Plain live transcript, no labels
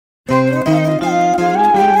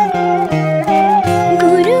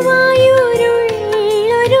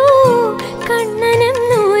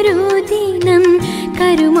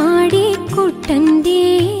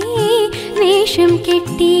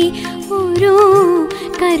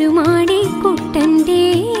കരുമാടിക്കുട്ടൻ്റെ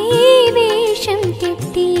വേഷം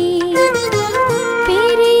കെട്ടി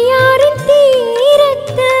പെരിയാറിൻ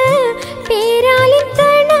തീരത്ത് പേരാലിൻ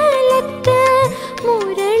തണലത്ത്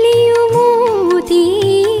മുരളിയുമൂതി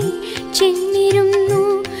ചെന്നിരുന്നു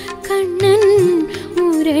കണ്ണൻ.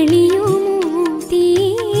 മുരളിയുമൂതി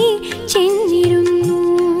ചെന്നിരുന്നു.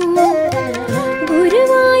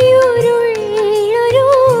 ഗുരുവായൂരുള്ളൊരു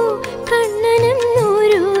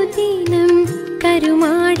കണ്ണനെന്നൊരു ദിനം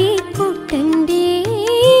കരുമാടിക്കുട്ടൻ്റെ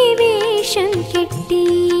വേഷം കെട്ടി.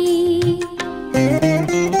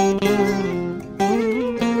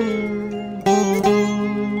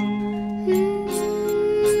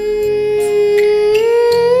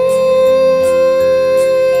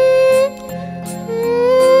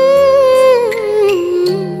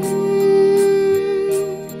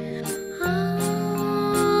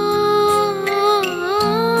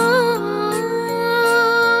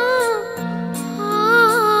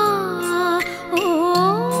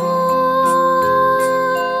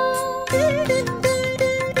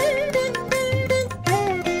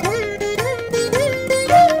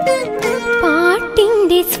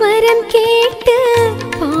 പാട്ടിൻ്റെ സ്വരം കേട്ട്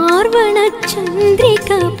പാർവണചന്ദ്രിക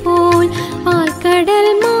പോൽ പാൽക്കടൽ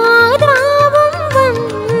മാതാവും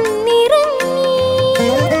വന്നിറങ്ങി.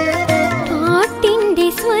 പാട്ടിൻ്റെ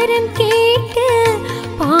സ്വരം കേട്ട്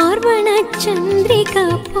പാർവണചന്ദ്രിക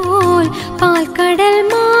പോൽ പാൽക്കടൽ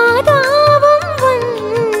മാതാവും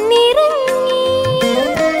വന്നിറങ്ങി.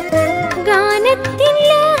 ഗാനത്തിൻ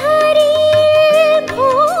ലഹരിയിൽ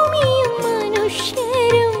ഭൂമിയും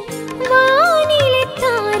മനുഷ്യരും വാനിലെ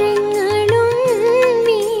താരങ്ങളും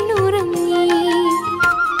വീണുറങ്ങി.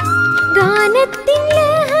 ഗാനത്തിൻ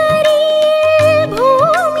ലഹരിയിൽ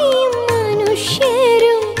ഭൂമിയും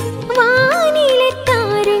മനുഷ്യരും വാനിലെ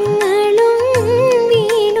താരങ്ങളും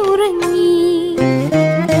വീണുറങ്ങി.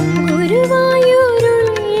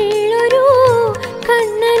 ഗുരുവായൂരുള്ളൊരു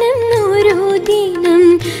കണ്ണനെന്നൊരു ദിനം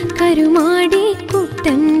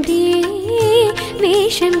കരുമാടിക്കുട്ടൻ്റെ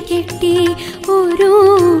വേഷം കെട്ടി. ഒരു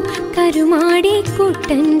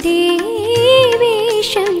കരുമാടിക്കുട്ടൻ്റെ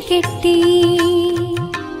വേഷം കെട്ടി.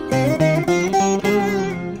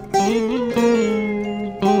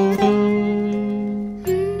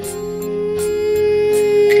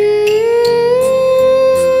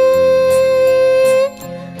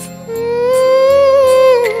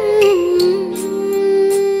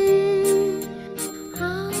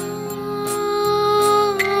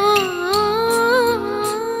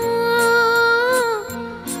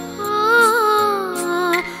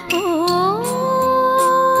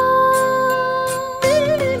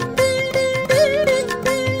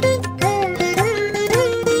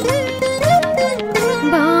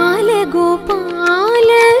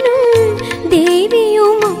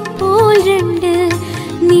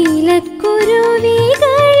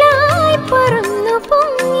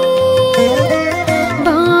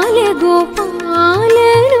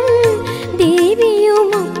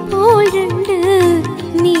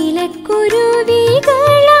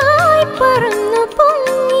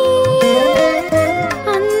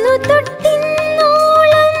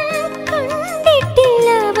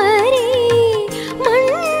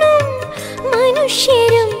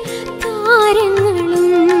 മനുഷ്യരും താരങ്ങളും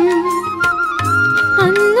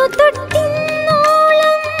അന്നു തൊട്ടി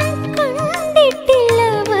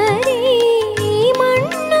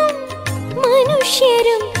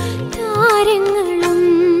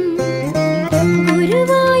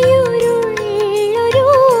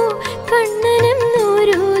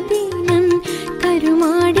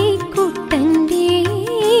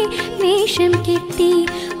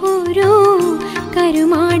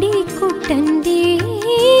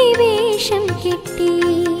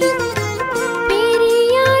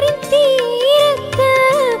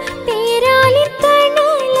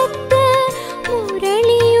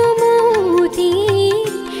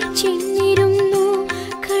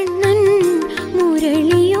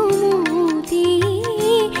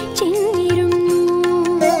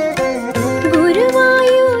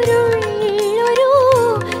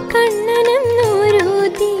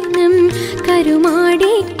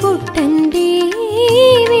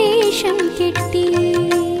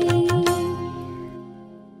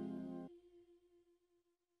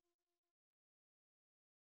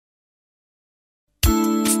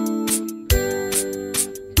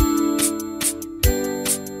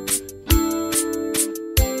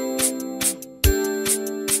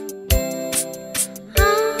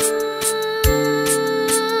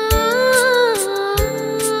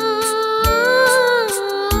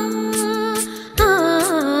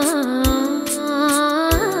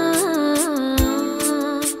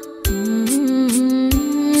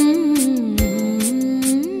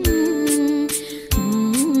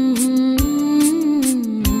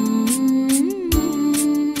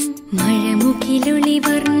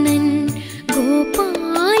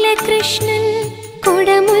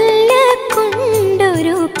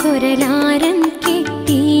കൊരലാരം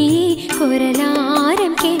കെട്ടി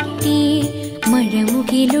കൊരലാരം കെട്ടി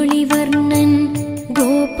മഴമുകിലൊളിവർണ്ണൻ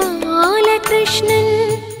ഗോപാലകൃഷ്ണൻ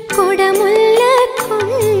കൊടമുല്ല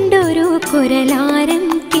കൊണ്ടൊരു കൊരലാരം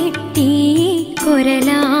കെട്ടി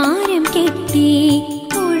കൊരലാരം കെട്ടി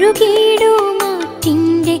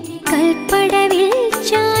ഒഴുകിടുമാറ്റിൻ്റെ കൽപ്പടവിൽ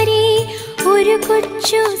ചാരി ഒരു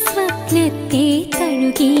കൊച്ചു സ്വപ്നത്തെ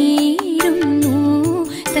തഴുകിയിരുന്നു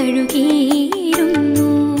തഴുകിയിരുന്നു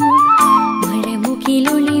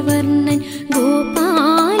മഴമുകിലൊളിവർണ്ണൻ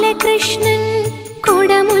ഗോപാലകൃഷ്ണൻ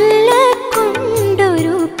കൊടമുല്ല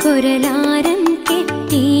കൊണ്ടൊരു കൊരലാരം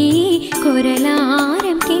കെട്ടി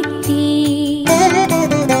കൊരലാരം കെട്ടി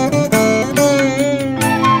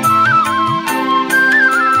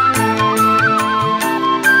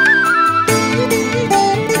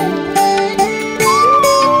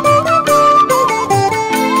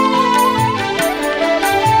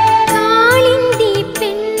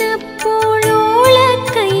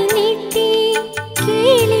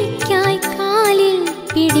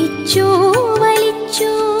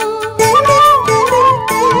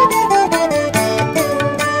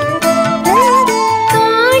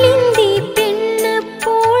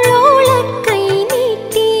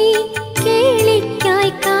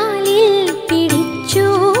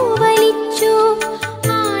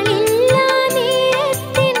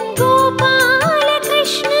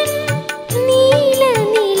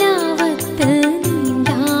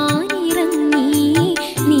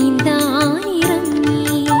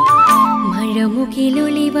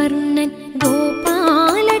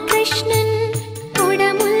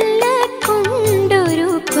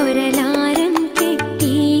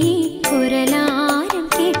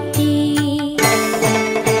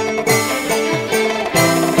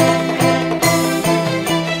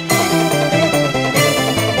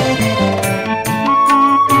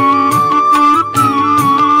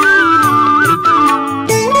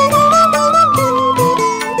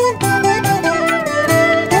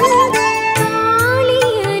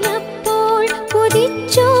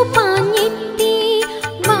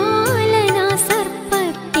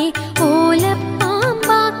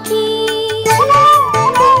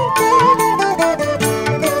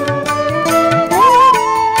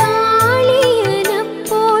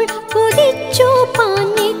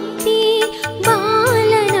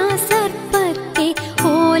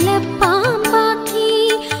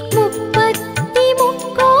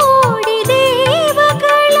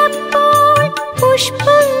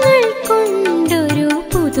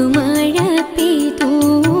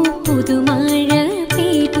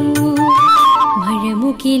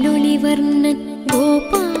മഴമുകിലൊളിവർണ്ണൻ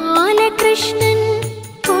ഗോപാലകൃഷ്ണൻ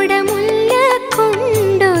കൊടമുല്ല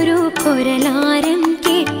കൊണ്ടൊരു കൊരലാരം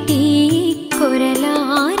കെട്ടി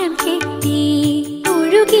കൊരലാരം കെട്ടി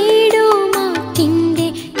ഒഴുകിടുമാറ്റിൻ്റെ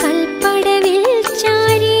കൽപ്പടവിൽ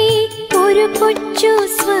ചാരി ഒരു കൊച്ചു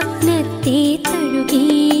സ്വപ്നത്തെ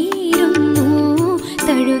തഴുകിയിരുന്നു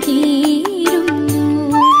തഴുകിയിരുന്നു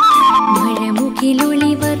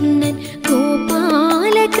മഴമുകിലൊളിവർണ്ണൻ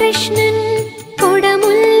ഗോപാലകൃഷ്ണൻ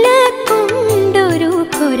കൊടമുല്ല കൊണ്ടൊരു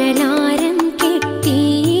കൊരലാരം കെട്ടി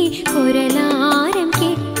കൊരലാരം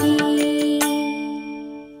കെട്ടി.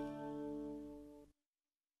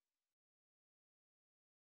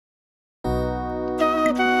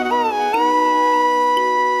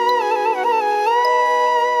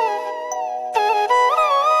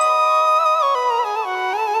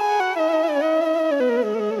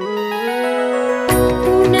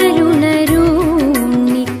 ഉണരുണരൂ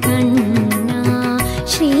ഉണ്ണിക്കണ്ണാ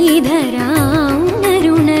ശ്രീധരാ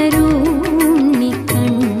ഉണരുണരൂ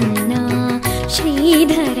ഉണ്ണിക്കണ്ണാ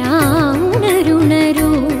ശ്രീധരാ ഉണരുണരൂ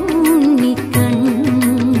ഉണ്ണിക്കണ്ണാ.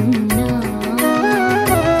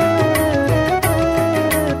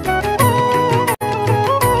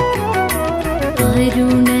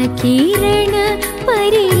 അരുണകിരണ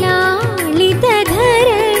പരിലാളിതധരണി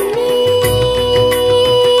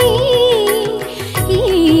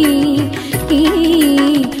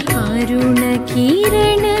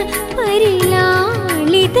അരുണകിരണ പരിലാളിതധരണി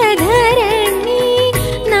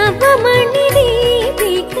നവമണി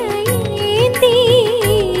ദീപികയേന്തി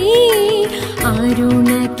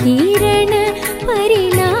അരുണകിരണ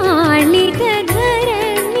പരിലാളിതധരണി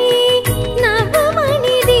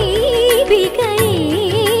നവമണി ദീപികയേന്തി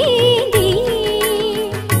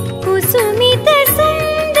കുസുമിത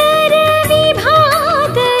സുന്ദര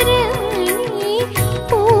വിഭാധരണി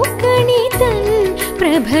പൂക്കണി തൻ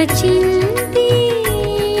പ്രഭ ചിന്തി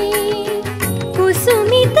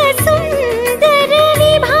കുസുമിത സുന്ദര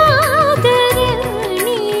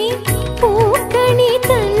വിഭാധരണി പൂക്കണി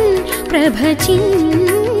തൻ പ്രഭ ചിന്തി.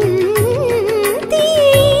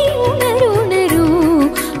 ഉണരുണരൂ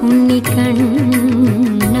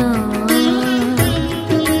ഉണ്ണിക്കണ്ണാ.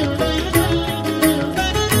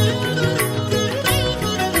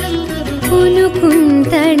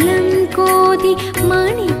 കുലുകുന്തളം കോതി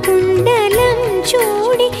മണികുണ്ടലം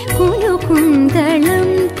ചൂടി, കുലുകുന്തളം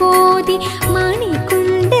കോതി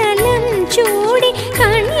മണികുണ്ടലം ചൂടി,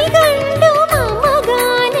 കണി കണ്ടു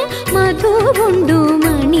മമഗാന മധുകൊണ്ടു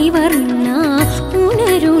മണിവർണ്ണ.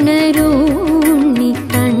 ഉണരുണരൂ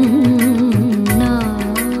ഉണ്ണിക്കണ്ണാ.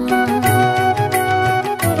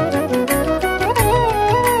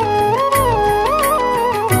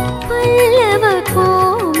 പല്ലവ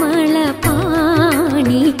കോമള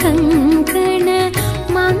പാണി കങ്കണ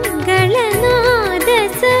മംഗളനാദ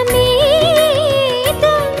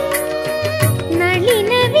സമേതം,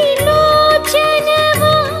 നളിന വിലോചന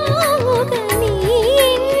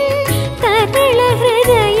വാമുകനീൻ തരള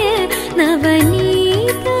ഹൃദയ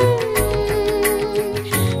നവനീതം.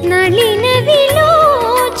 നളിന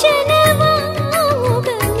വിലോചന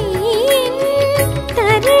വാമുകനീൻ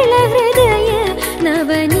തരള ഹൃദയ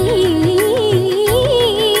നവനീതം.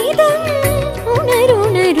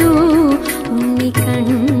 ഉണരുണരൂ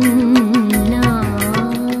ഉണ്ണിക്കണ്ണാ.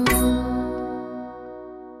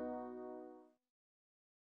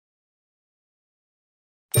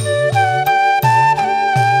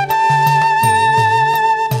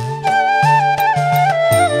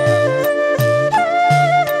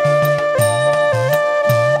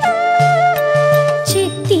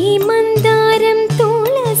 ചെത്തി മന്ദാരം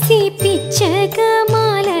തുളസി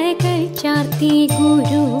പിച്ചകമാലകൾ ചാർത്തി,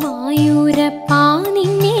 ഗുരുവായൂരപ്പാ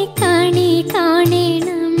നിന്നെ കണി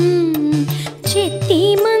കാണണം. ചെത്തി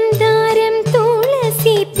മന്ദാരം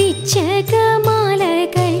തുളസി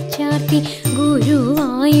പിച്ചകമാലകൾ ചാർത്തി,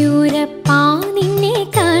 ഗുരുവായൂരപ്പാ നിന്നെ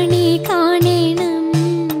കണി കാണണം.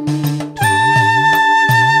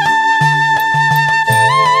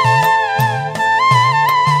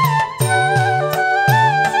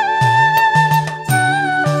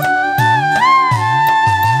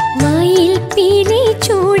 മയിൽ പീലി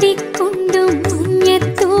ചൂടിക്കൊണ്ടും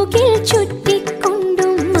മഞ്ഞത്തൂകിൽ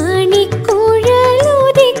ചുറ്റിക്കൊണ്ടും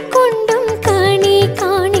മണിക്കുഴലൂതിക്കൊണ്ടും കണി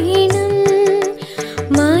കാണണം.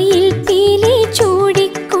 മയിൽ പീലി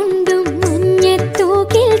ചൂടിക്കൊണ്ടും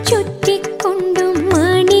മഞ്ഞത്തൂകിൽ ചുറ്റിക്കൊണ്ടും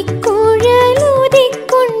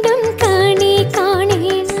മണിക്കുഴലൂതിക്കൊണ്ടും കണി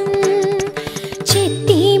കാണണം.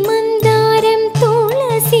 ചെത്തി മന്ദാരം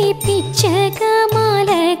തുളസി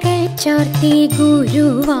പിച്ചകമാലകൾ ചാർത്തി,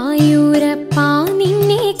 ഗുരുവായൂരപ്പാ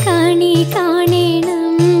നിന്നെ കണി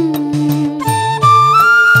കാണണം.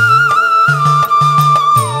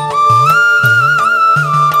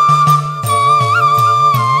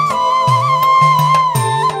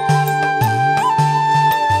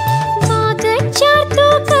 വാകച്ചാർത്തു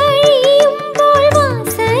കഴിയുമ്പോൾ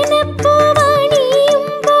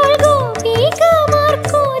വാസനപ്പൂവണിയുമ്പോൾ ഗോപികമാർ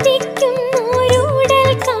കൊതിക്കുന്നോരുടൽ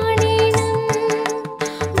കാണണം.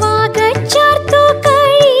 വാകച്ചാർത്തു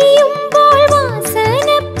കഴിയുമ്പോൾ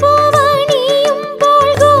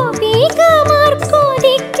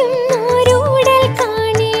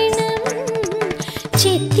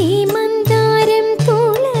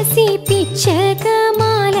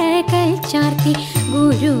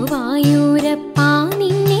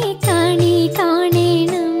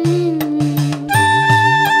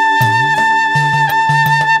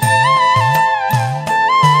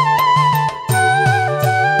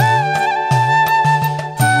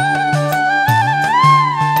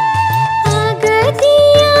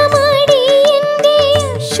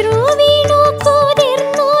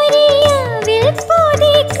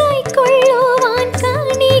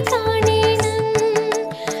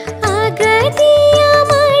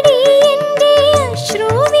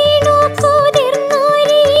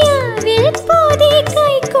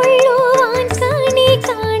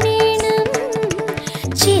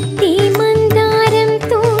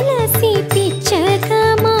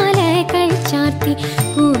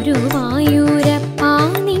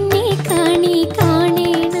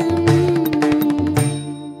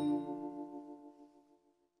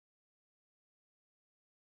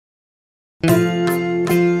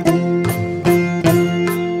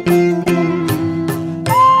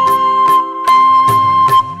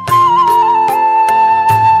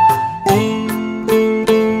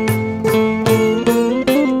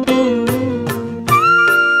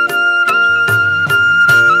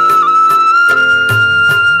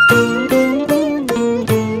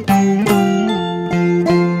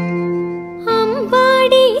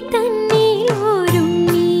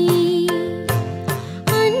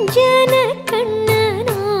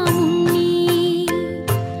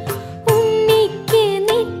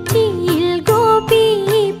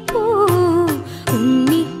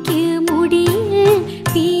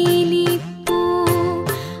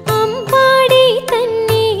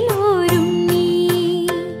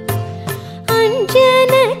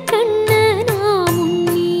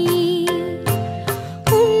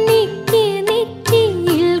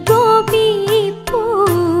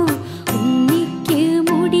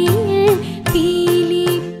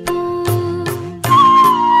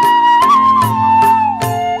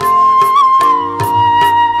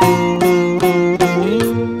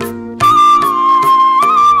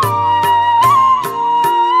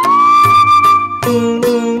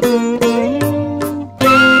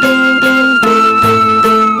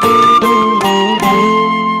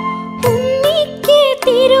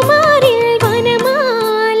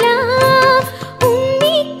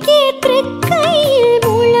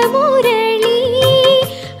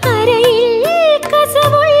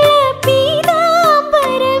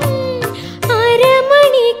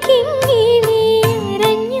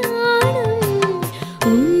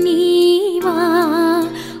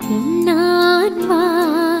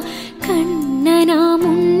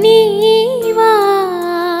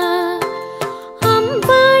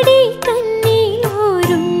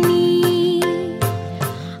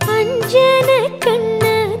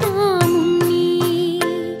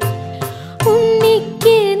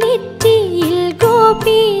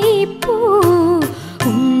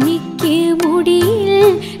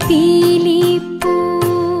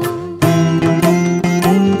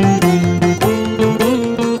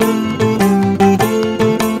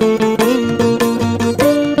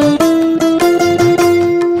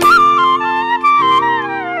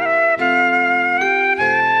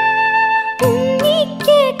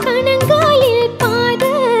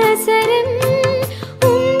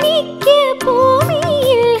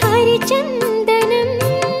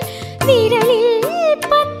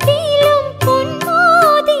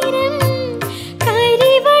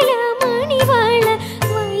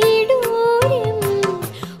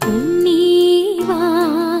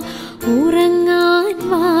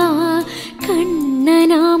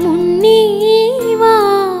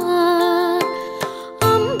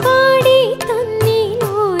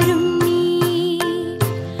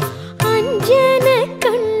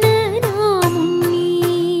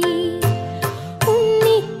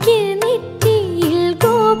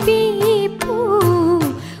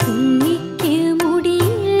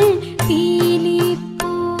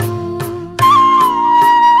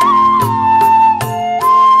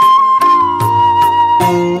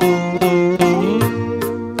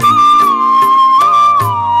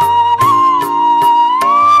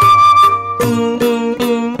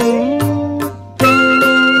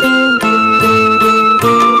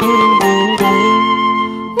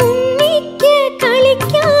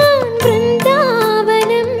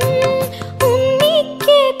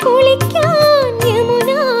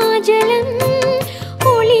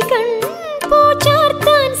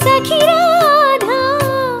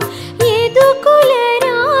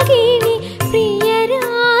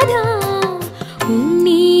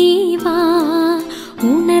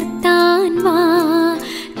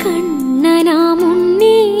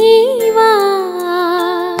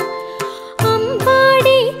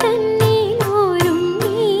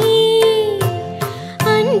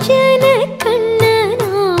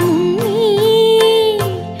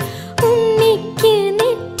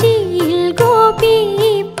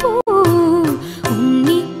ഗോപിപ്പൂ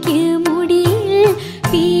ഉണ്ണിക്ക് മുടിയിൽ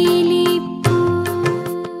പീലിപ്പൂ.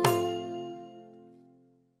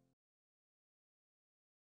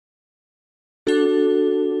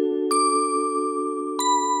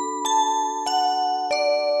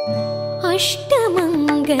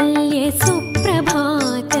 അഷ്ടമംഗല്യ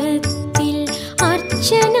സുപ്രഭാതത്തിൽ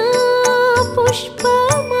അർച്ചന പുഷ്പമാല്യമായി.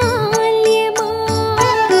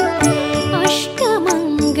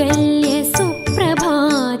 അഷ്ടമംഗല്യ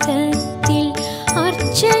സുപ്രഭാതത്തിൽ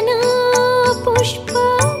അർച്ചന പുഷ്പമാല്യമായി.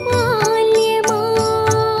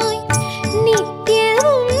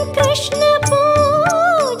 നിത്യവും കൃഷ്ണ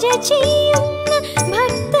പൂജ ചെയ്യുന്ന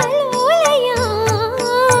ഭക്തലോലയാം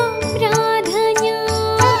രാധ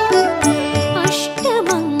ഞാൻ.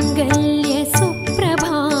 അഷ്ടമംഗല്യ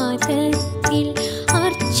സുപ്രഭാതത്തിൽ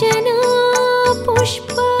അർച്ചന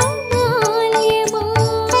പുഷ്പമാല്യമായി.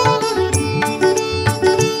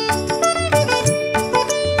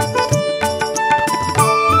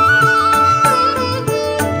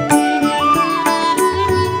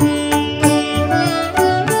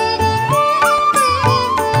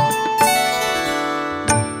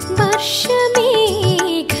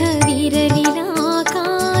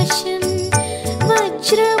 വർഷമേഘവിരലിലാകാശം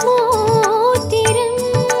വജ്രമോതിരം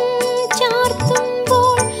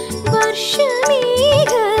ചാർത്തുമ്പോൾ.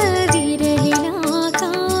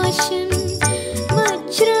 വർഷമേഘവിരലിലാകാശം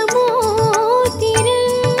വജ്രമോതിരം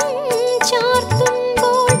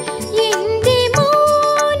ചാർത്തുമ്പോൾ എന്റെ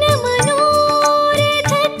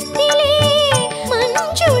മൗനമനോരഥത്തിലെ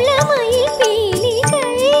മഞ്ജുളമയിൽ പീലികൾ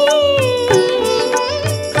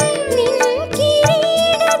നിൻ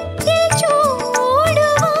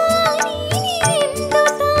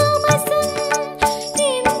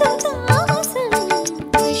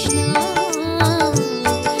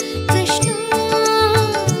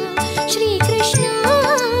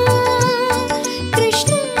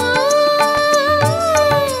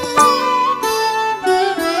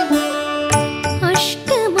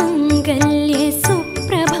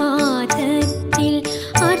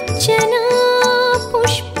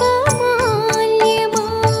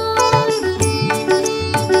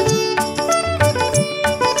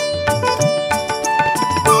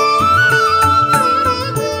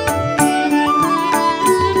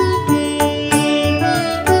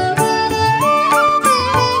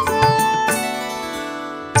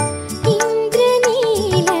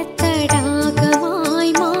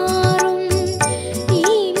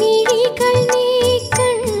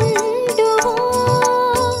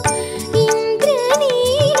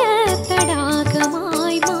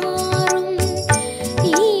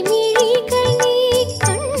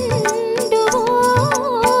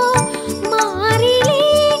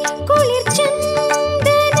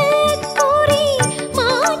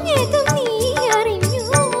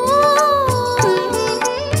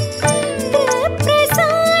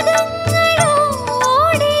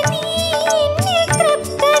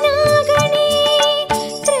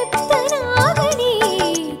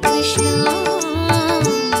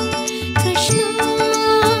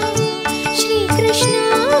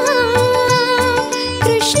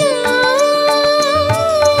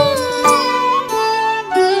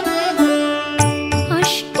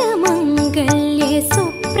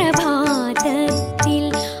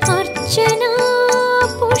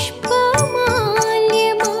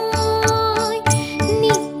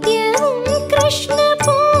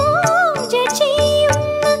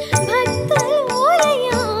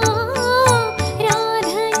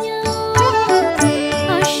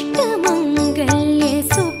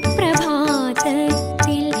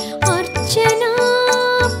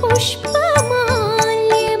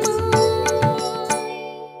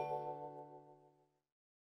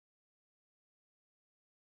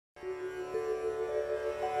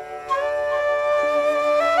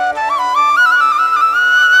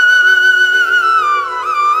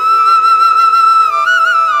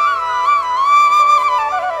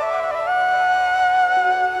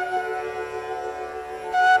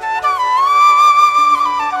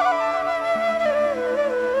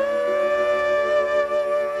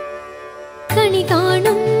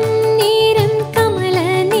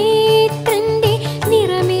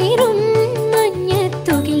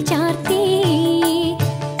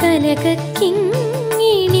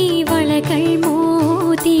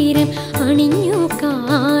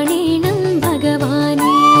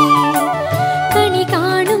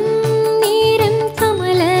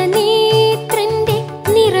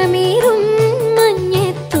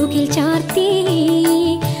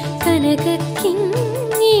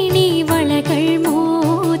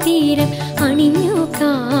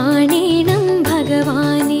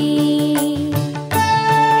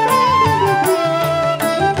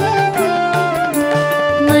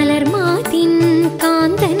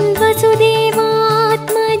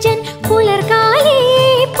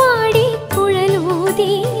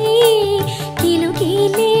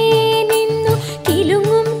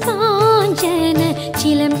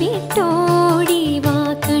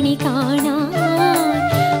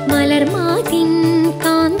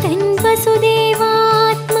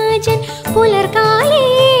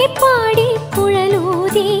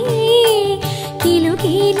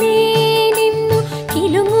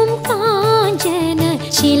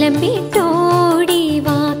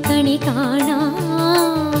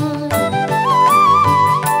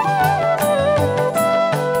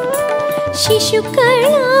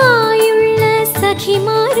ശിശുക്കളായുള്ള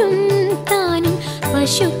സഖിമാരും താനും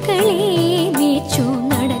പശുക്കളെ മേച്ചു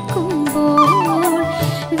നടക്കുമ്പോൾ,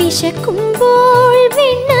 വിശക്കുമ്പോൾ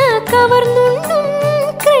വെണ്ണ കവർന്നുണ്ണും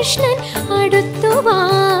കൃഷ്ണൻ അടുത്തു വാ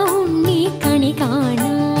ഉണ്ണി കണി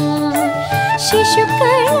കാണാൻ.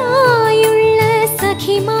 ശിശുക്കളായുള്ള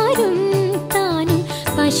സഖിമാരും താനും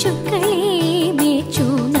പശുക്കളെ മേച്ചു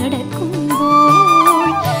നടക്കുമ്പോൾ,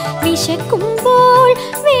 വിശക്കുമ്പോൾ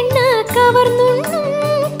വെണ്ണ കവർന്നുണ്ണും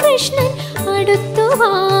കൃഷ്ണൻ അടുത്തു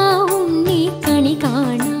വാ ഉണ്ണി കണി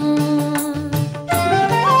കാണാൻ.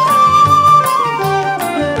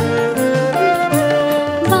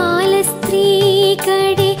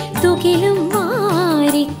 ബാലസ്ത്രീകളെ തുകിലും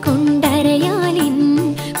വാരിക്കൊണ്ടരയാലിൻ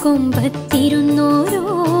കൊമ്പത്തിരുന്നോരോ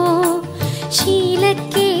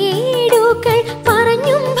ശീലക്കേടുകൾ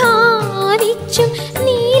പറഞ്ഞും ഭാവിച്ചും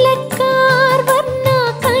നീലക്കാർ വർണ്ണ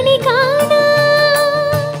കണി കാണാൻ.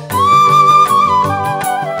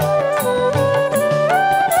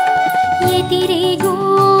 എതിരെ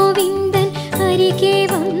ഗോവിന്ദൻ അരികെ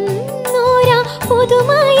വന്നോരാ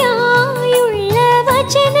പുതുമയായുള്ള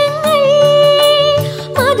വചനങ്ങൾ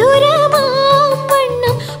മധുരമാം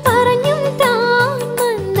വണ്ണം പറഞ്ഞും താൻ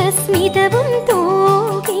മന്ദസ്മിതവും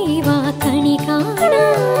തോകി വാ കണി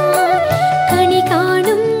കാണാൻ. കണി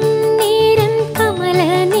കാണും നേരം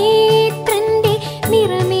കമലനേത്രന്റെ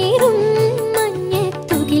നിറമേറും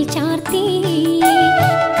മഞ്ഞത്തുകിൽ ചാർത്തി,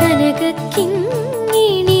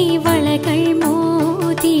 കനകക്കിങ്ങിണി വളകൾ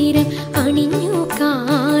മോതിരം അണിഞ്ഞു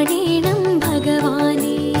കാണേണം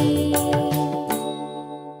ഭഗവാനേ.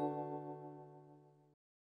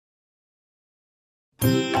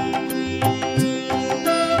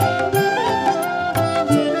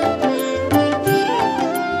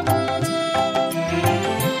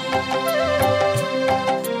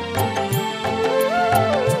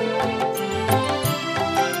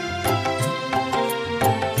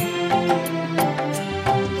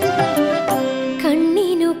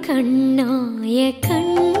 കണ്ണിനു കണ്ണായ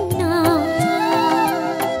കണ്ണാ,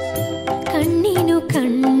 കണ്ണിനു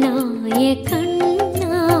കണ്ണായ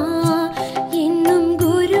കണ്ണാ, എന്നും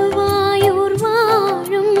ഗുരുവായൂർ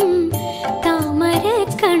വാഴും താമര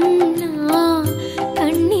കണ്ണാ,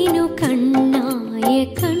 കണ്ണിനു കണ്ണായ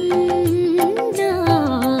കണ്ണാ.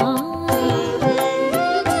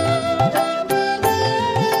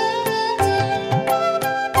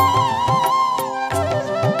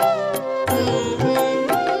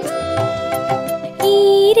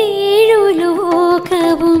 ഈരേഴു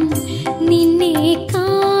ലോകവും നിന്നെ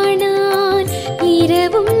കാണാൻ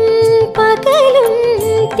ഇരവും പകലും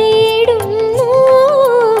തേടുന്നു.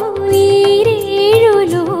 ഈരേഴു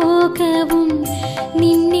ലോകവും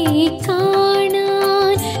നിന്നെ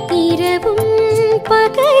കാണാൻ ഇരവും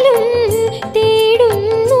പകലും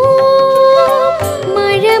തേടുന്നു.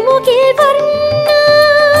 മഴമുകിൽ വർണ്ണ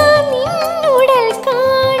നിന്നുടൽ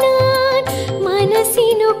കാണാൻ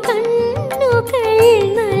മനസ്സിനു കണ്ണുകൾ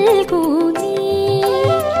നൽകൂ നീ.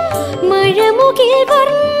 മഴമുകിൽ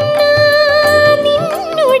വർണ്ണ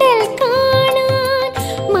നിന്നുടൽ കാണാൻ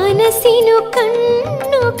മനസ്സിനു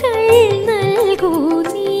കണ്ണുകൾ നൽകൂ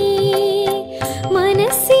നീ.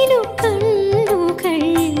 മനസ്സിനു കണ്ണുകൾ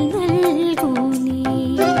നൽകൂ നീ.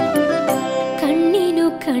 കണ്ണിനു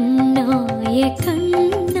കണ്ണായ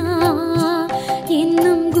കണ്ണാ,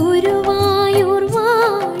 എന്നും ഗുരുവായൂർ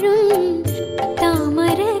വാഴും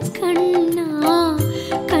താമര കണ്ണാ,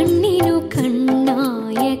 കണ്ണിനു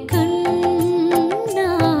കണ്ണായ കണ്ണാ.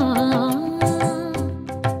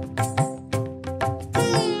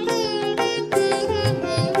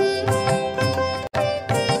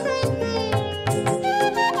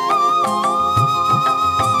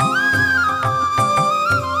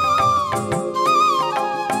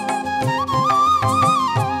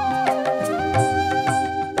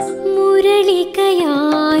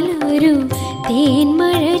 മുരളികയാലൊരു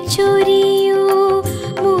തേന്മഴ ചൊരിയൂ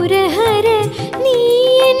മുരഹര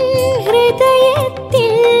നീയൻ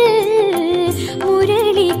ഹൃദയത്തിൽ.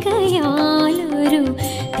 മുരളികയാലൊരു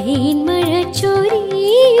തേന്മഴ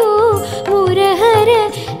ചൊരിയൂ മുരഹര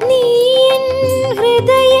നീയൻ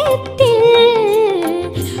ഹൃദയത്തിൽ.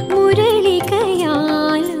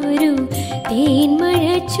 മുരളികയാലൊരു തേന്മഴ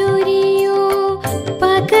ചൊരിയൂ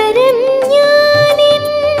പകരം ഞാനിൻ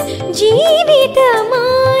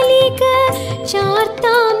ജീവിതമാലിക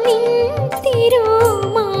ചാർത്താം നിൻ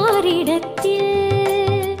തിരുമാറിടത്തിൽ.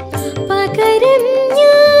 പകരം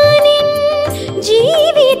ഞാനിൻ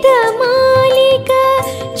ജീവിതമാലിക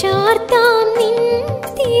ചാർത്താം നിൻ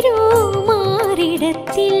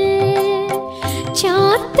തിരുമാറിടത്തിൽ.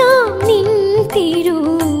 ചാർത്താം നിൻ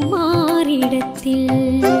തിരുമാറിടത്തിൽ.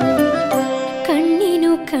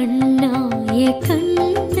 കണ്ണിനു കണ്ണായ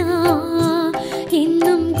കണ്ണാ,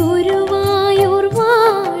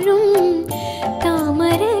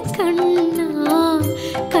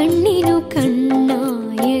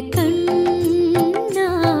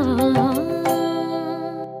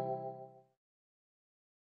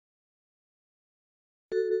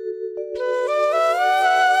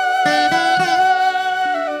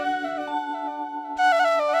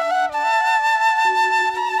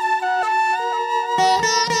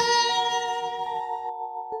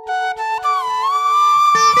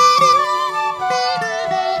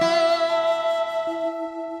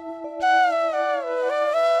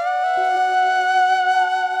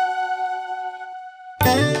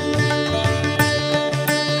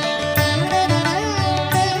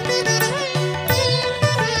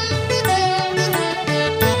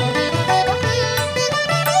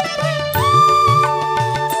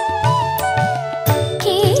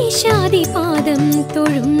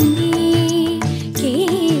 തൊഴുന്നേ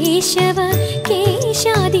കേശവ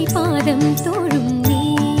കേശാദി പാദം തൊഴുന്നേ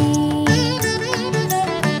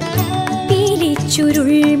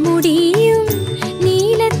പീലിച്ചുരുൾ മുടിയും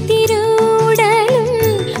നീലത്തിരൂടലും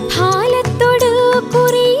ഭാലത്തൊടു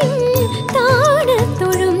കുറിയും താണ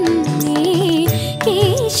തൊഴുന്നേ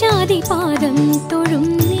കേശാദി പാദം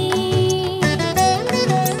തൊഴുന്നേ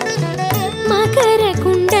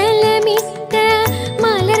മകരകുണ്ടലമിട്ട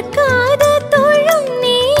മലർക്കാത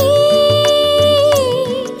തൊഴുന്നേ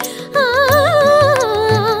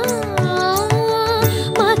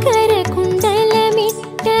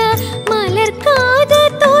മകരകുണ്ടലമിട്ട മലർക്കാത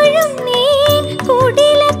തൊഴുന്നേ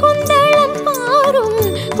കുടില കുന്തളം പാറും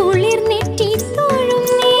കുളിർനെറ്റി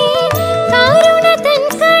തൊഴുന്നേ കരുണ തൻ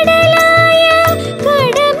കടലായ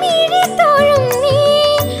കടമിഴി തൊഴുന്നേ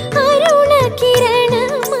അരുണ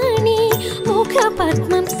കിരണമണി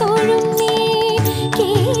മുഖപത്മം തൊഴുന്നേ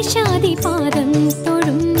കേശാദി പാദം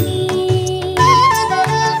തൊഴുന്നേ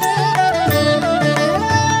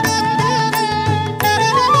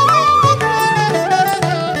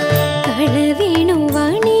കളവേണു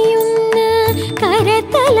വണിയുന്ന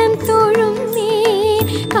കരതലം തൊഴുന്നേ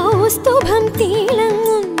കൗസ്തുഭം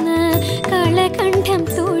തിളങ്ങുന്ന കളകണ്ഠം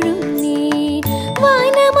തൊഴുന്നേ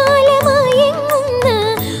വനമാല മയങ്ങുന്ന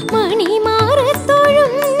മണിമാറ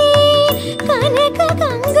തൊഴുന്നേ കനക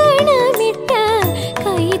കങ്കണമിട്ട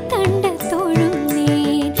കൈത്തണ്ട തൊഴുന്നേ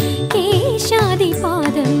കേശാദി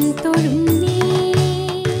പാദം തൊഴുന്നേ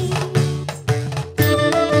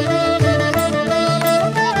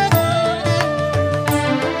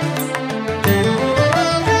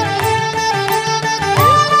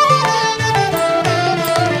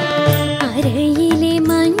അരയിലെ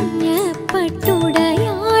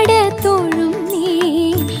മഞ്ഞപ്പട്ടുടയാട തൊഴുന്നേ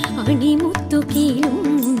അണിമുത്തു കീഴുന്നൊരഞ്ഞാണം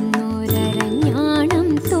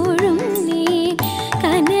തൊഴുന്നേ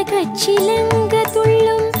കനകച്ചിലങ്ക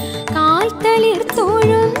തുള്ളും കാൽത്തളിർ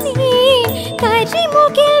തൊഴുന്നേ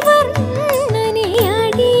കരിമുകിൽ വർണ്ണനെ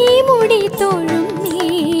അടിമുടി തൊഴുന്നേ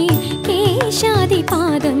കേശാദി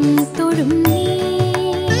പാദം തൊഴുന്നേ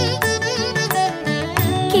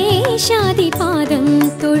കേശാദി പാദം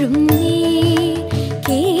തൊഴുന്നേ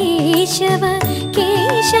കേശവ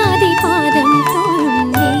കേശാദി പാദം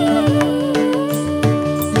തൊഴുന്നേ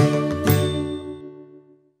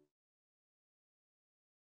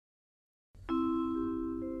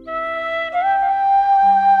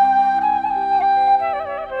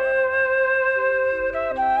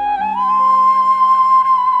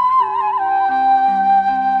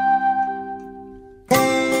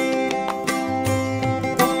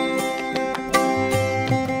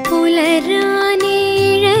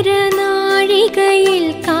പുലരാനേഴര നാഴികയിൽ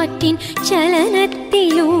കാറ്റിൻ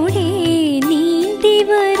ചലനത്തിലൂടെ നീന്തി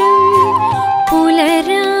വരും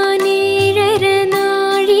പുലരാനേഴര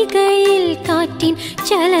നാഴികയിൽ കാറ്റിൻ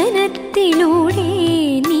ചലനത്തിലൂടെ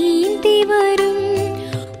നീന്തി വരും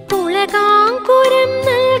പുളകാങ്കുരം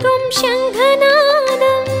നൽകും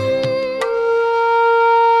ശംഖനാദം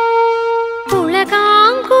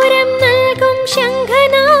പുളകാങ്കുരം നൽകും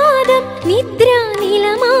ശംഖനാദം നിദ്ര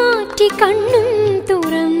നിലമാറ്റി കണ്ണും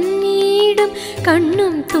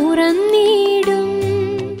തുറന്നിടും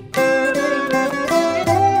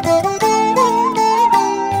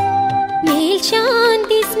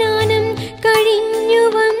മേൽശാന്തി സ്നാനം കഴിഞ്ഞു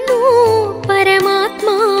വന്നു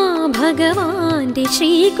പരമാത്മാ ഭഗവാന്റെ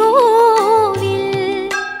ശ്രീകോവിൽ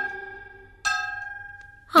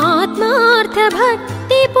ആത്മാർത്ഥ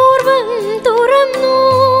ഭക്തിപൂർവം തുറന്നു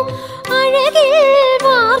അഴകിൽ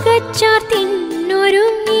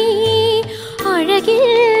വാകച്ചാർത്തിനൊരുങ്ങി അഴകിൽ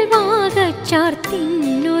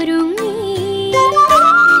വാകച്ചാർത്തിനൊരുങ്ങി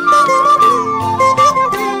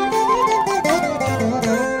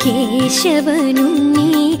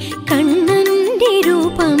കേശവനുണ്ണി കണ്ണന്റെ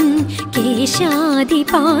രൂപം കേശാദി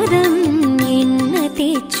പാദം എണ്ണ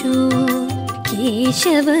തേച്ചു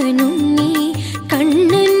കേശവനുണ്ണി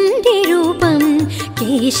കണ്ണന്റെ രൂപം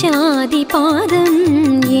കേശാദി പാദം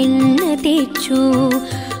എണ്ണ തേച്ചു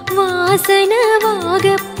വാസന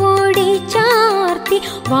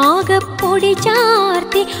വാഗപ്പൊടി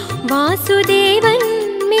ചാർത്തി വാസുദേവൻ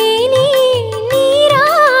മേനി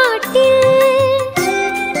നീരാട്ടിൽ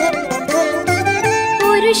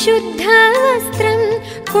ഒരു ശുദ്ധ വസ്ത്രം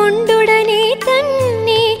കൊണ്ടുടനെ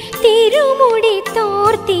തന്നെ തിരുമുടി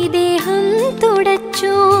തോർത്തി ദേഹം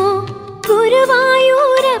തുടച്ചു ഗുരുവായൂരപ്പന്റെ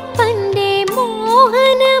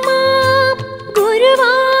മോഹനമാ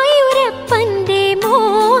ഗുരുവായൂരപ്പന്റെ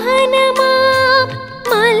മോഹനമാ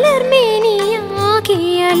മലർമേനിയാകെ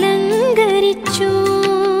അലങ്കരിച്ചു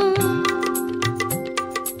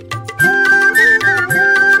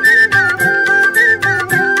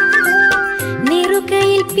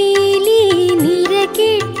നെറുകയിൽ പീലി നിരകെ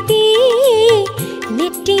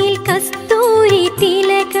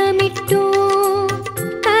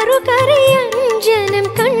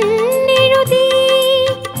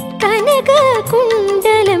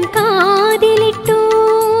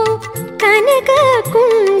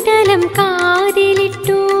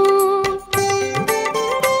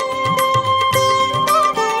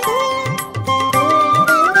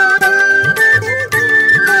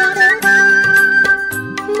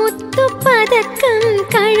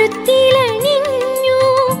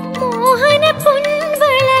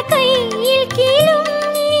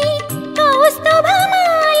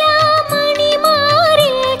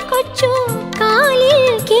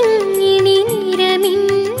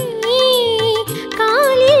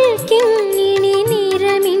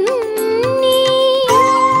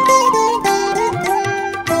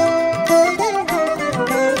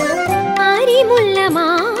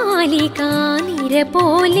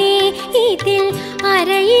പോലെ ഇതിൽ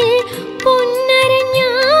അരയിൽ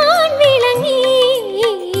പൊന്നരഞ്ഞാൻ വിളങ്ങി.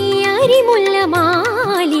 അരിമുല്ല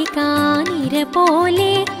മാലിക നിര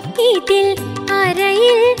പോലെ ഇതിൽ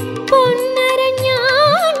അരയിൽ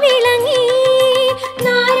പൊന്നരഞ്ഞാൻ വിളങ്ങി.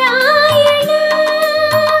 നാരായണ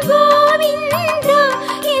ഗോവിന്ദ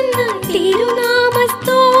എന്ന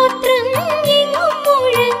തിരുനാമസ്തോത്രം എങ്ങും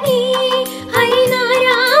മുഴങ്ങി.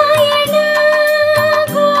 ഹരിനാരായണ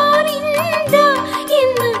ഗോവിന്ദ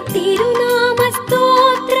എന്ന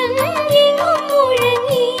തിരുനാമസ്തോത്രം എങ്ങും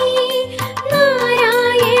മുഴങ്ങി.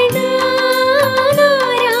 നാരായണ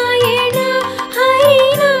നാരായണ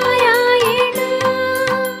ഹരിനാരായണ.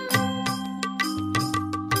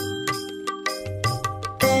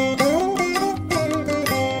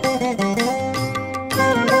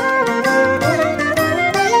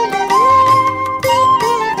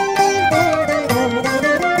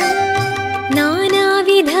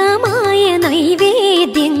 നാനാവിധമായ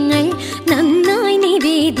നൈവേദ്യങ്ങൾ നന്നായി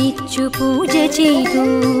നിവേദിച്ചു പൂജ ചെയ്തു.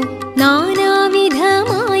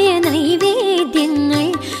 നാനാവിധമായ നൈവേദ്യങ്ങൾ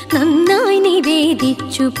നന്നായി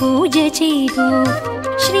നിവേദിച്ചു പൂജ ചെയ്തു.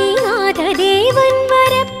 ശ്രീനാഥദേവൻ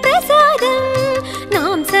വരപ്രസാദം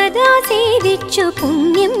നാം സദാ സേവിച്ചു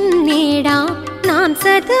പുണ്യം നേടാം. നാം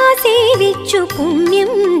സദാ സേവിച്ചു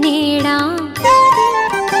പുണ്യം നേടാം.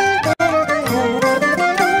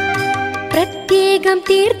 പ്രത്യേകം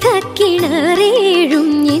തീർത്ഥക്കിണറേഴും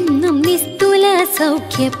എന്നും നിസ്തുല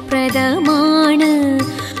സൗഖ്യപ്രദമാണ്.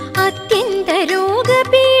 അത്യന്ത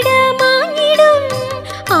രോഗപീഠമാങ്ങിടും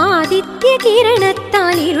ആദിത്യ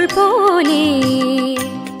കിരണത്താൽ ഇരുൾ പോലെ.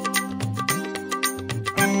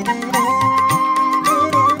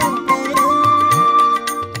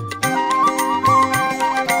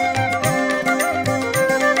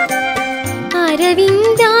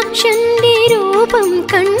 അരവിന്ദാക്ഷന്റെ രൂപം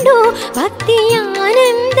കണ്ടു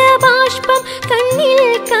ഭക്തിയാനന്ദ ബാഷ്പം കണ്ണിൽ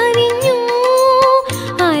കവിഞ്ഞു.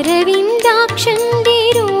 അരവിന്ദാക്ഷന്റെ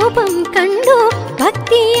രൂപം കണ്ടു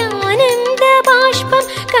ഭക്തിയാനന്ദ ബാഷ്പം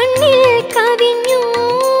കണ്ണിൽ കവിഞ്ഞു.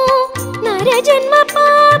 നരജന്മ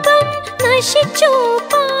പാപം നശിച്ചു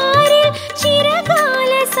പാരിൽ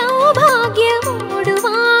ചിരകാല സൗഭാഗ്യമോടു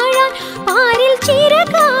വാഴാൻ. പാരിൽ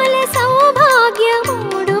ചിരകാല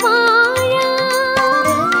സൗഭാഗ്യമോടു വാഴാൻ.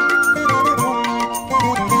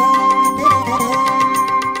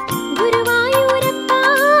 ഗുരുവായൂരപ്പ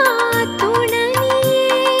തുണനിയേ,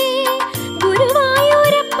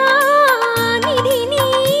 ഗുരുവായൂരപ്പ നിധി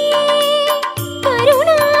നീയേ,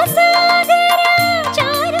 കരുണാസാഗര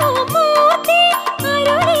ചാരുമൂർത്തി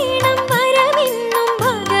അരുളീണം വരമിന്നും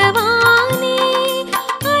ഭഗവാനേ.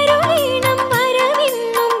 അരുളീണം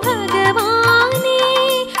വരമിന്നും ഭഗവാനേ.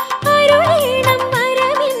 അരുളീണം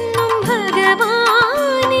വരമിന്നും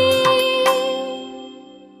ഭഗവാനേ.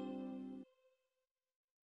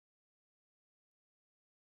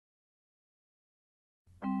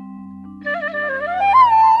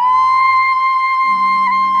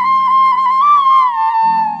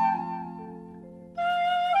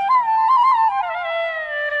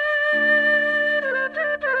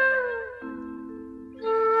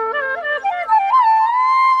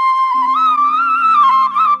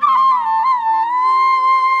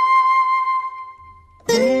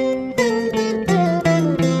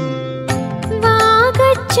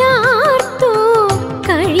 വാകച്ചാർത്തു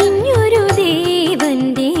കഴിഞ്ഞൊരു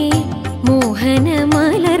ദേവന്റെ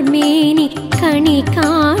മോഹനമലർമേനി കണി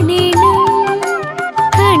കാണണം.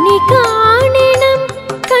 കണി കാണണം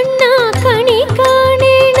കണ്ണാ കണി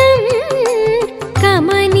കാണണം.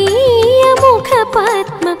 കമനീയ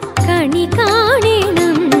മുഖപത്മം കണി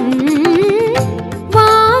കാണണം.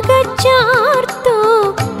 വാകച്ചാർത്തു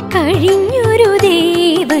കഴിഞ്ഞൊരു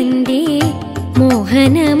ദേവന്റെ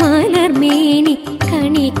മോഹനമലർമേനി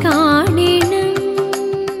കണി കാണണം.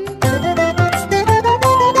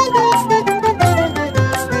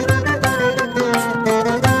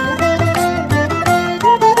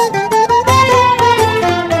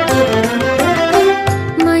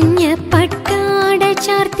 മഞ്ഞപ്പട്ടാട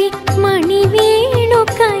ചാർത്തി മണി വേണു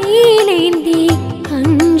കയ്യിലേന്തി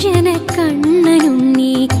അഞ്ജന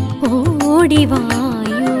കണ്ണനുണ്ണി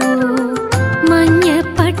ഓടിവായോ.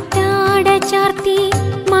 മഞ്ഞപ്പട്ടാട ചാർത്തി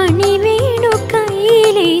മണി വേണു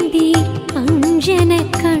കയ്യിലേന്തി അഞ്ജന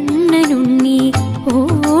കണ്ണനുണ്ണി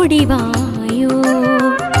ഓടിവായോ.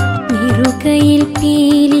 നിറുകയിൽ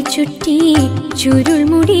പീലി ചുറ്റി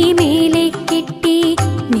ചുരുൾമുടി മേലെ കെട്ടി.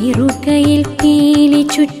 നിറുകയിൽ പീലി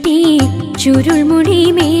ചുറ്റി ചുരുൾമുടി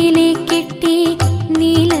മേലെ കെട്ടി.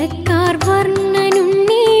 നീലക്കാർ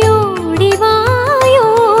വർണ്ണനുണ്ണിയോടിവായോ.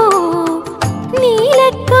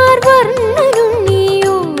 നീലക്കാർ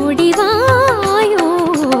വർണ്ണനുണ്ണിയോടിവായോ.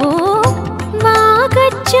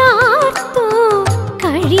 വാകച്ചാർത്തു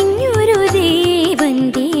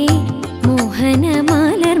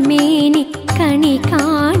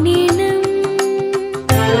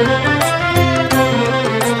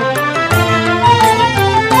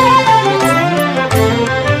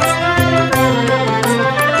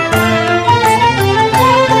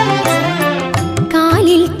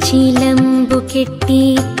ചിലമ്പു കെട്ടി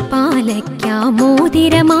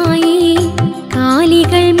പാലയ്ക്കാമോതിരമായി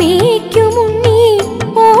കാലികൾ മേയ്ക്കുമുണ്ണി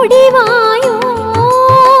ഓടിവായോ.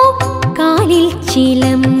 കാലിൽ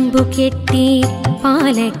ചിലമ്പു കെട്ടി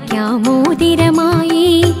പാലയ്ക്കാമോതിരമായി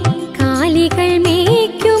കാലികൾ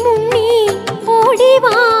മേയ്ക്കുമുണ്ണി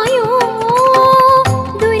ഓടിവായോ.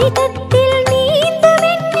 ദുരിതത്തിൽ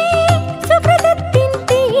നീന്തുമെന്നെ സുഹൃതത്തിൻ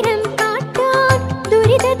തീരം കാട്ടാൻ.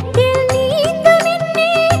 ദുരിതത്തിൽ നീന്തുമെന്നെ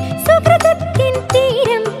സുഹൃതത്തിൻ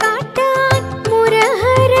തീരം കാട്ടാൻ.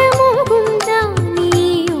 മുരഹരമുകുന്ദ നീ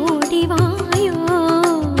ഓടിവായോ.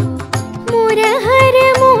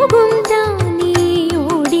 മുരഹരമുകുന്ദ നീ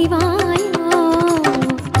ഓടിവായോ.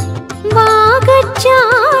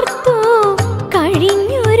 വാകച്ചാർത്തു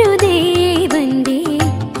കഴിഞ്ഞൊരു ദേവന്റെ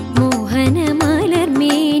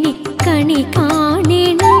മോഹനമലർമേനി കണി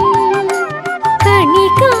കാണണം. കണി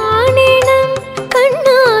കാണണം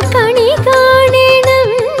കണ്ണാ കണി കാണണം.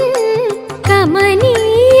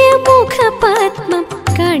 കമനീയ മുഖപത്മം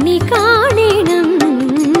കണി കാണണം.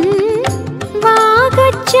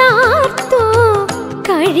 വാകച്ചാർത്തു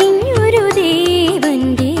കഴിഞ്ഞൊരു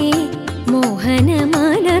ദേവന്റെ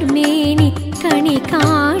മോഹനമലർമേനി കണി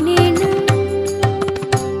കാണണം.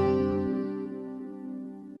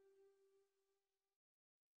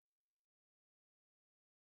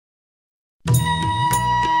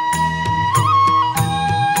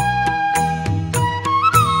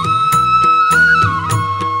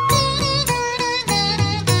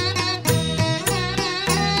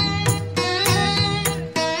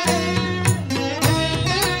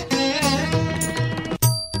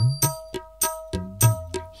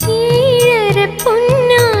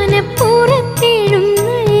 പൊന്നാന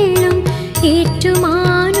പുറത്തെഴുന്നള്ളും ഏറ്റുമാനൂരപ്പ.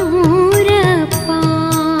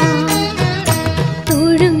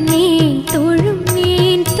 തൊഴുന്നേൻ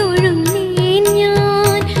തൊഴുന്നേൻ തൊഴുന്നേൻ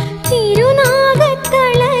ഞാൻ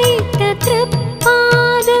തിരുനാഗത്തളയിട്ട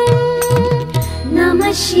തൃപ്പാദം.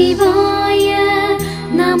 നമഃ ശിവായ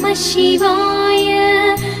നമഃ ശിവായ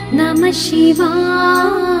നമഃ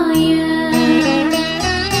ശിവായ.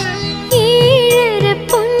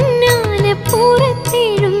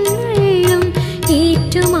 പുറത്തെഴുന്നള്ളും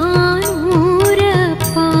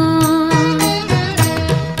ഏറ്റുമാനൂരപ്പ.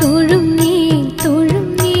 തൊഴുന്നേൻ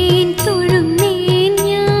തൊഴുന്നേൻ തൊഴുന്നേൻ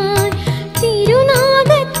ഞാൻ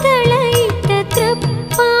തിരുനാഗത്തളയിട്ട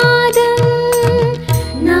തൃപ്പാദം.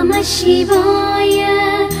 നമഃ ശിവായ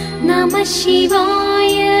നമഃ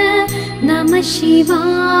ശിവായ നമഃ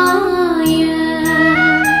ശിവായ.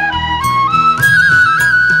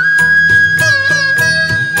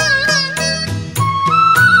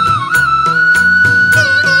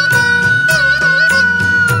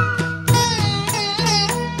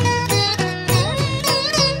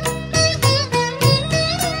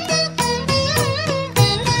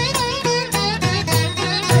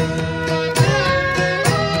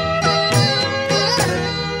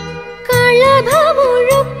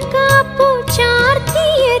 കളഭമുഴുക്കാപ്പു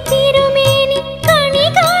ചാർത്തിയ തിരുമേനി കണി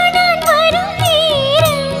കാണാൻ വരും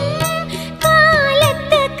നേരം.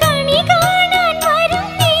 കാലത്ത് കണി കാണാൻ വരും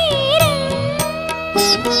നേരം.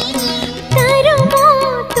 തരുമോ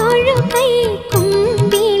തൊഴുകൈ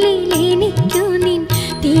കുമ്പിളിലെനിക്കു നിൻ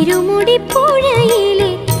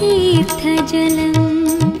തിരുമുടിപ്പുഴയിലെ തീർത്ഥജലം.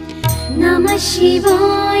 നമഃ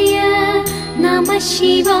ശിവായ നമഃ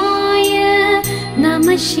ശിവായ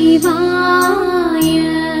നമഃ ശിവായ.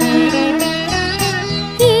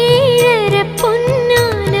 ഏഴര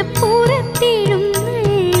പൊന്നാന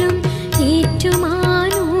പുറത്തെഴുന്നള്ളും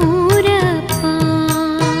ഏറ്റുമാനൂരപ്പ.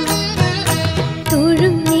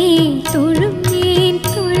 തൊഴുന്നേൻ തൊഴുന്നേൻ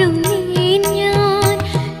തൊഴുന്നേൻ ഞാൻ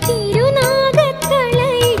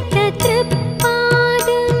തിരുനാഗത്തളയിട്ട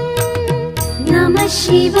തൃപ്പാദം. നമഃ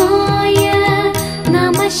ശിവായ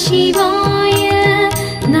നമഃ ശിവായ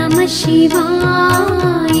നമഃ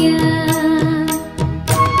ശിവായ.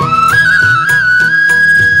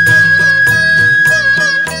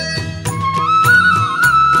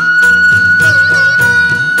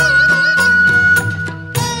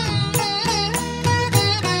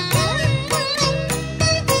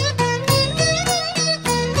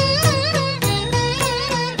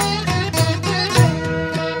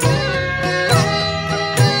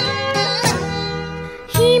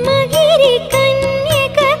 ഹിമഗിരി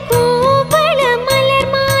കന്യക കോവള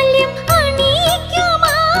മലർമാല്യം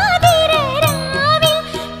അണിയിക്കുമാതിരരാവിൽ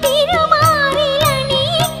തിരുമാറിൽ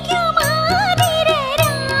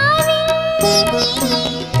അണിയിക്കുമാതിരരാവിൽ.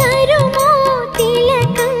 തരുമോ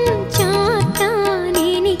തിലകം ചാർത്താൻ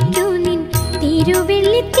എനിക്കു നിൻ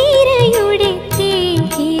തിരുവെള്ളിത്തിരയുടെ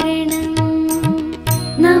തേൻകിരണം.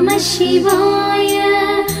 നമഃ ശിവായ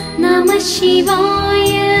നമഃ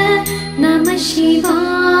ശിവായ നമഃ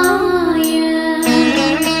ശിവായ.